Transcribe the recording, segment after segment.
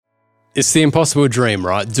It's the impossible dream,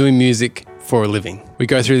 right? Doing music for a living. We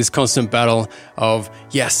go through this constant battle of,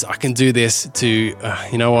 yes, I can do this, to,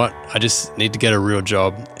 you know what, I just need to get a real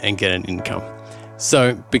job and get an income.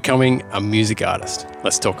 So, becoming a music artist.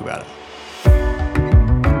 Let's talk about it.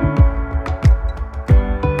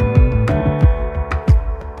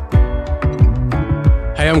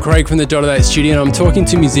 Hey, I'm Craig from the Dot 8 Studio, and I'm talking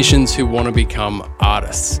to musicians who want to become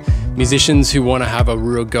artists. Musicians who want to have a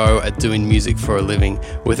real go at doing music for a living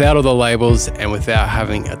without all the labels and without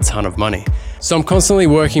having a ton of money. So I'm constantly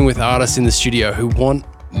working with artists in the studio who want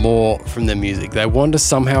more from their music. They want to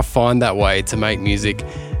somehow find that way to make music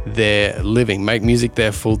their living, make music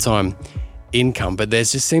their full-time income. But there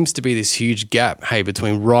just seems to be this huge gap,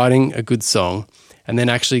 between writing a good song and then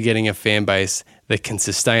actually getting a fan base that can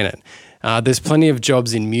sustain it. There's plenty of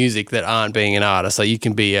jobs in music that aren't being an artist. Like you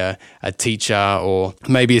can be a teacher or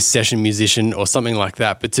maybe a session musician or something like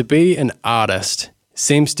that. But to be an artist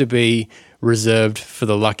seems to be reserved for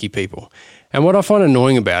the lucky people. And what I find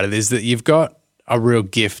annoying about it is that you've got a real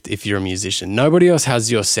gift if you're a musician. Nobody else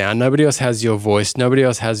has your sound. Nobody else has your voice. Nobody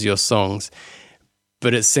else has your songs.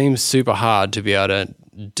 But it seems super hard to be able to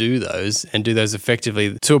do those and do those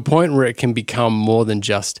effectively to a point where it can become more than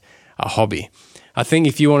just a hobby. I think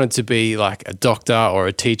if you wanted to be like a doctor or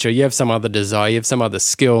a teacher, you have some other desire, you have some other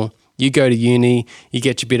skill, you go to uni, you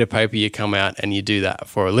get your bit of paper, you come out and you do that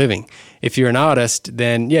for a living. If you're an artist,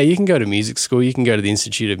 then you can go to music school, you can go to the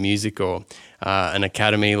Institute of Music or an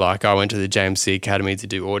academy, like I went to the JMC Academy to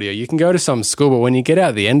do audio. You can go to some school, but when you get out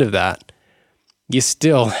at the end of that, you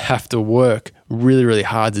still have to work really, really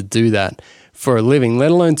hard to do that for a living,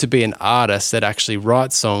 let alone to be an artist that actually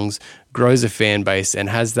writes songs, grows a fan base, and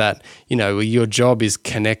has that, your job is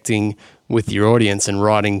connecting with your audience and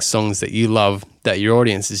writing songs that you love, that your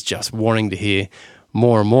audience is just wanting to hear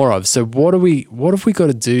more and more of. So what have we got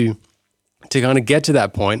to do to kind of get to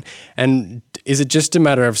that point? And is it just a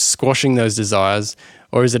matter of squashing those desires,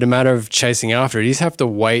 or is it a matter of chasing after it? You just have to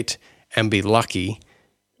wait and be lucky.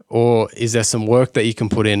 Or is there some work that you can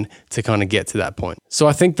put in to kind of get to that point? So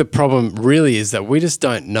I think the problem really is that we just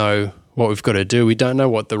don't know what we've got to do. We don't know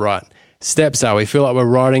what the right steps are. We feel like we're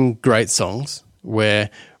writing great songs, we're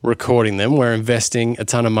recording them, we're investing a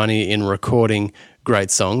ton of money in recording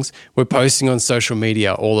great songs, we're posting on social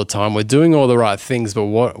media all the time, we're doing all the right things, but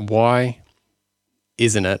why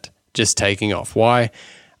isn't it just taking off? Why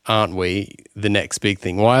aren't we the next big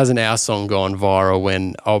thing? Why hasn't our song gone viral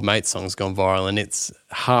when old mate's song's gone viral and it's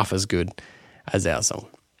half as good as our song?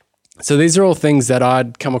 So these are all things that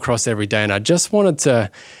I'd come across every day, and I just wanted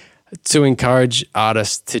to encourage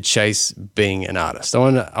artists to chase being an artist.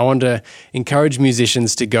 I want to encourage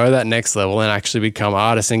musicians to go that next level and actually become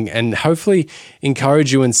artists, and hopefully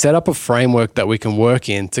encourage you and set up a framework that we can work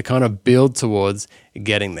in to kind of build towards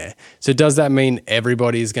getting there. So does that mean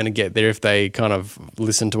everybody is going to get there if they kind of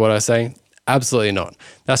listen to what I say? Absolutely not.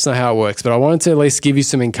 That's not how it works. But I wanted to at least give you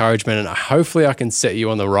some encouragement, and hopefully I can set you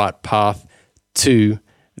on the right path to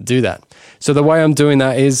do that. So the way I'm doing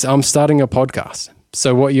that is I'm starting a podcast.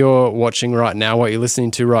 So what you're watching right now, what you're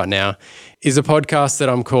listening to right now, is a podcast that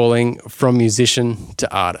I'm calling From Musician to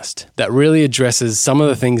Artist, that really addresses some of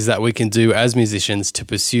the things that we can do as musicians to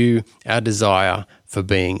pursue our desire for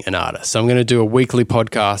being an artist. So I'm going to do a weekly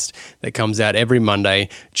podcast that comes out every Monday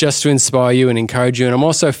just to inspire you and encourage you. And I'm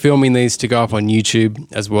also filming these to go up on YouTube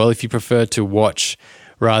as well if you prefer to watch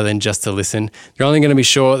rather than just to listen. They're only going to be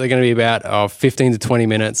short. They're going to be about 15 to 20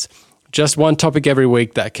 minutes. Just one topic every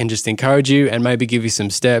week that can just encourage you and maybe give you some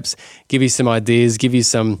steps, give you some ideas, give you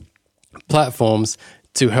some platforms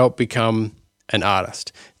to help become an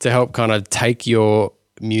artist, to help kind of take your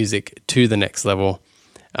music to the next level.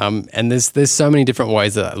 And there's so many different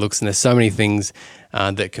ways that looks, and there's so many things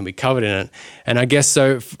that can be covered in it. And I guess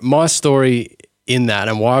so my story in that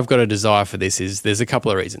and why I've got a desire for this is there's a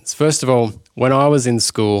couple of reasons. First of all, when I was in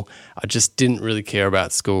school, I just didn't really care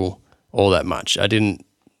about school all that much.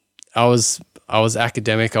 I was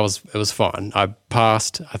academic. It was fine. I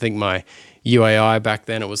passed. I think my UAI back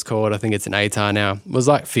then it was called. I think it's an ATAR now. It was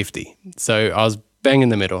like 50. So I was bang in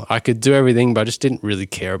the middle. I could do everything, but I just didn't really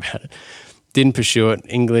care about it. Didn't pursue it.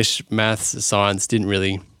 English, maths, science didn't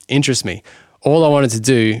really interest me. All I wanted to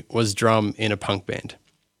do was drum in a punk band.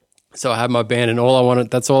 So I had my band, and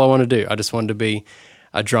that's all I wanted to do. I just wanted to be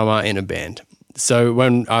a drummer in a band. So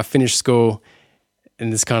when I finished school,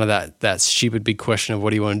 and there's kind of that stupid big question of what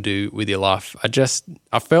do you want to do with your life?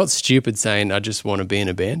 I felt stupid saying I just want to be in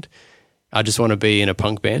a band. I just want to be in a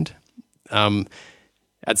punk band.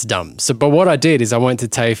 That's dumb. But what I did is I went to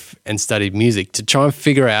TAFE and studied music to try and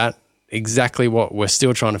figure out exactly what we're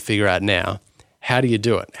still trying to figure out now. How do you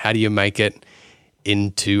do it? How do you make it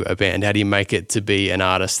into a band? How do you make it to be an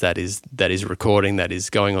artist that is recording, that is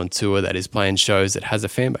going on tour, that is playing shows, that has a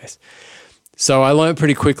fan base? So I learned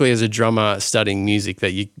pretty quickly as a drummer studying music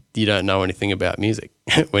that you don't know anything about music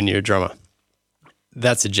when you're a drummer.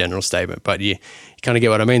 That's a general statement, but you kind of get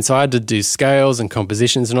what I mean. So I had to do scales and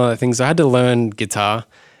compositions and all that things. I had to learn guitar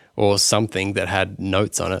or something that had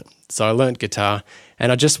notes on it. So I learned guitar,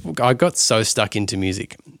 and I got so stuck into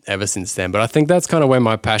music ever since then. But I think that's kind of where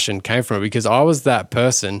my passion came from, because I was that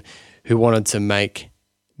person who wanted to make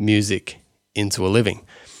music into a living.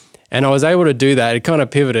 And I was able to do that. It kind of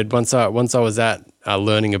pivoted once I was at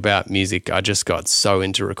learning about music. I just got so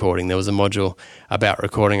into recording. There was a module about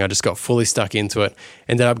recording. I just got fully stuck into it.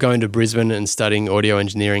 Ended up going to Brisbane and studying audio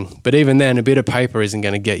engineering. But even then, a bit of paper isn't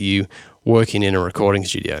going to get you working in a recording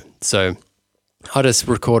studio. So I just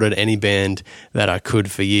recorded any band that I could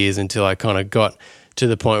for years until I kind of got to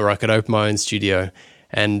the point where I could open my own studio.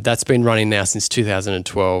 And that's been running now since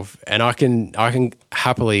 2012. And I can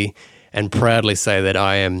happily and proudly say that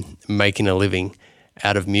I am making a living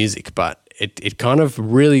out of music. But it kind of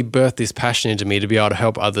really birthed this passion into me to be able to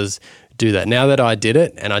help others do that. Now that I did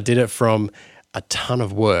it, and I did it from a ton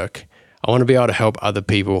of work, I want to be able to help other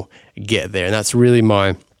people get there. And that's really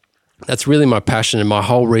my passion, and my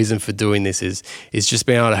whole reason for doing this is just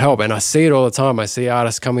being able to help. And I see it all the time. I see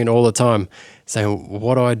artists come in all the time saying,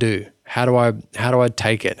 what do I do? How do I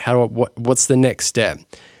take it? What's the next step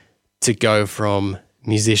to go from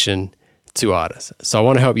musician to artist? So I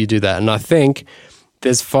want to help you do that. And I think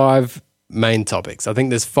there's 5 main topics. I think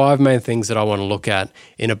there's 5 main things that I want to look at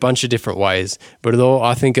in a bunch of different ways, but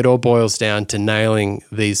I think it all boils down to nailing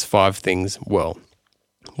these 5 things well.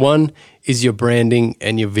 1 is your branding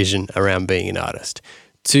and your vision around being an artist.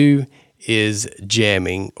 2 is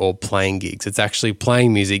jamming or playing gigs. It's actually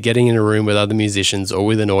playing music, getting in a room with other musicians or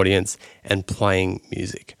with an audience and playing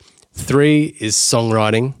music. 3 is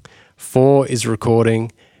songwriting. 4 is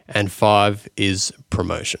recording. And 5 is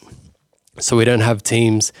promotion. So we don't have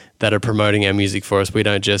teams that are promoting our music for us. We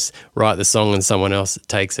don't just write the song and someone else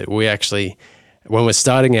takes it. We actually, when we're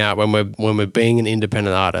starting out, when we're being an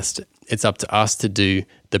independent artist, it's up to us to do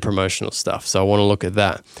the promotional stuff. So I want to look at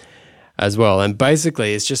that as well. And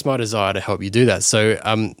basically, it's just my desire to help you do that. So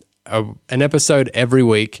an episode every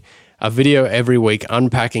week, a video every week,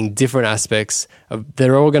 unpacking different aspects.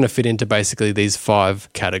 They're all going to fit into basically these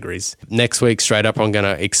 5 categories. Next week, straight up, I'm going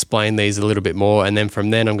to explain these a little bit more. And then from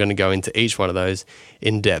then, I'm going to go into each one of those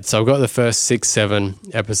in depth. So I've got the first 6, 7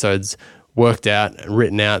 episodes worked out and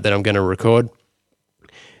written out that I'm going to record.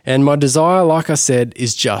 And my desire, like I said,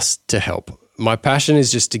 is just to help. My passion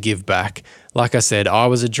is just to give back. Like I said, I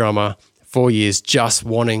was a drummer 4 years just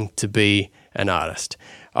wanting to be an artist.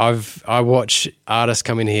 I watch artists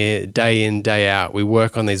come in here day in, day out. We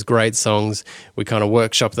work on these great songs. We kind of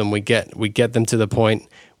workshop them. We get them to the point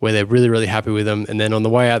where they're really, really happy with them. And then on the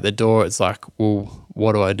way out the door, it's like, well,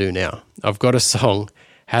 what do I do now? I've got a song.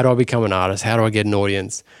 How do I become an artist? How do I get an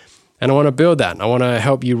audience? And I want to build that. I want to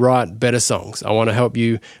help you write better songs. I want to help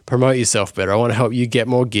you promote yourself better. I want to help you get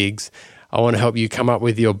more gigs. I want to help you come up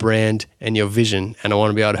with your brand and your vision. And I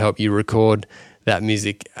want to be able to help you record that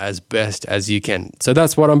music as best as you can. So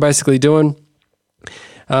that's what I'm basically doing.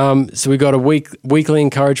 So we got a weekly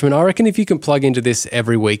encouragement. I reckon if you can plug into this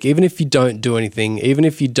every week, even if you don't do anything, even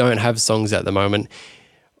if you don't have songs at the moment,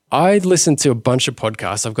 I listen to a bunch of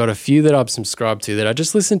podcasts. I've got a few that I've subscribed to that I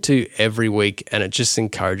just listen to every week, and it just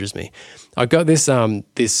encourages me. I got this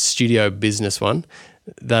studio business one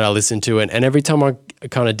that I listen to, and every time I'm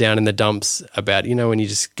kind of down in the dumps about, when you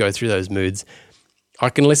just go through those moods, I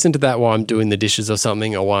can listen to that while I'm doing the dishes or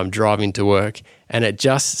something, or while I'm driving to work, and it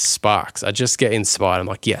just sparks. I just get inspired. I'm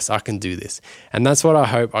like, yes, I can do this. And that's what I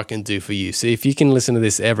hope I can do for you. So if you can listen to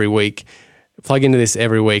this every week, plug into this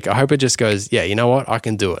every week, I hope it just goes, yeah, you know what? I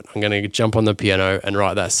can do it. I'm going to jump on the piano and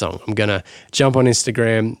write that song. I'm going to jump on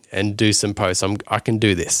Instagram and do some posts. I can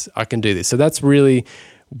do this. I can do this. So that's really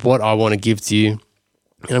what I want to give to you.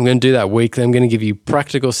 And I'm going to do that weekly. I'm going to give you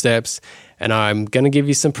practical steps, and I'm going to give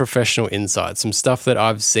you some professional insights, some stuff that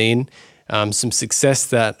I've seen, some success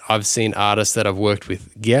that I've seen artists that I've worked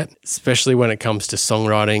with get, especially when it comes to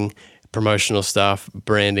songwriting, promotional stuff,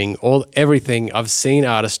 branding, everything. I've seen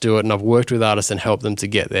artists do it, and I've worked with artists and helped them to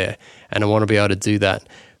get there. And I want to be able to do that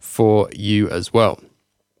for you as well.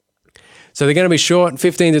 So they're going to be short,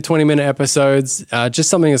 15 to 20 minute episodes, just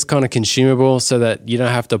something that's kind of consumable so that you don't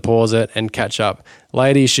have to pause it and catch up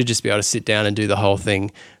later. You should just be able to sit down and do the whole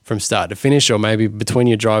thing from start to finish, or maybe between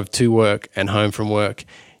your drive to work and home from work,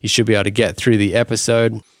 you should be able to get through the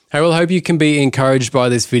episode. Hey, well, I hope you can be encouraged by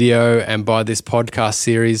this video and by this podcast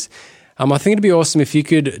series. I think it'd be awesome if you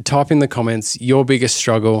could type in the comments your biggest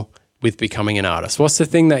struggle with becoming an artist? What's the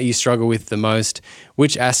thing that you struggle with the most?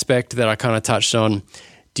 Which aspect that I kind of touched on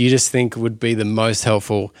do you just think would be the most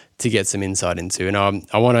helpful to get some insight into? And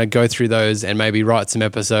I want to go through those and maybe write some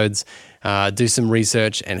episodes, do some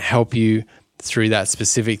research and help you through that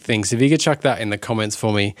specific thing. So if you could chuck that in the comments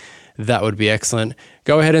for me, that would be excellent.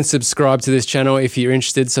 Go ahead and subscribe to this channel if you're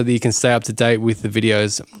interested so that you can stay up to date with the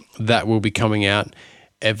videos that will be coming out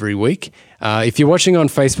every week. If you're watching on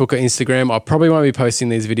Facebook or Instagram, I probably won't be posting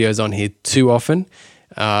these videos on here too often.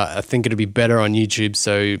 I think it'll be better on YouTube.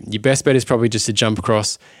 So your best bet is probably just to jump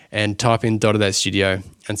across and type in Dot Studio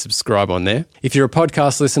and subscribe on there. If you're a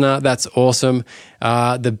podcast listener, that's awesome.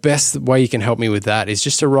 The best way you can help me with that is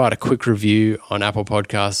just to write a quick review on Apple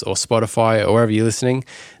Podcasts or Spotify or wherever you're listening.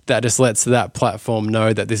 That just lets that platform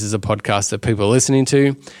know that this is a podcast that people are listening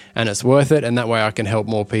to and it's worth it. And that way I can help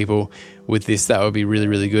more people with this. That would be really,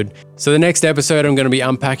 really good. So the next episode, I'm going to be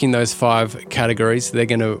unpacking those 5 categories. I'm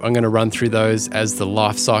going to run through those as the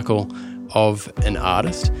life cycle of an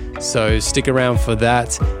artist. So stick around for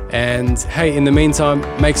that. And hey, in the meantime,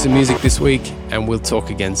 make some music this week and we'll talk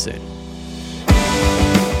again soon.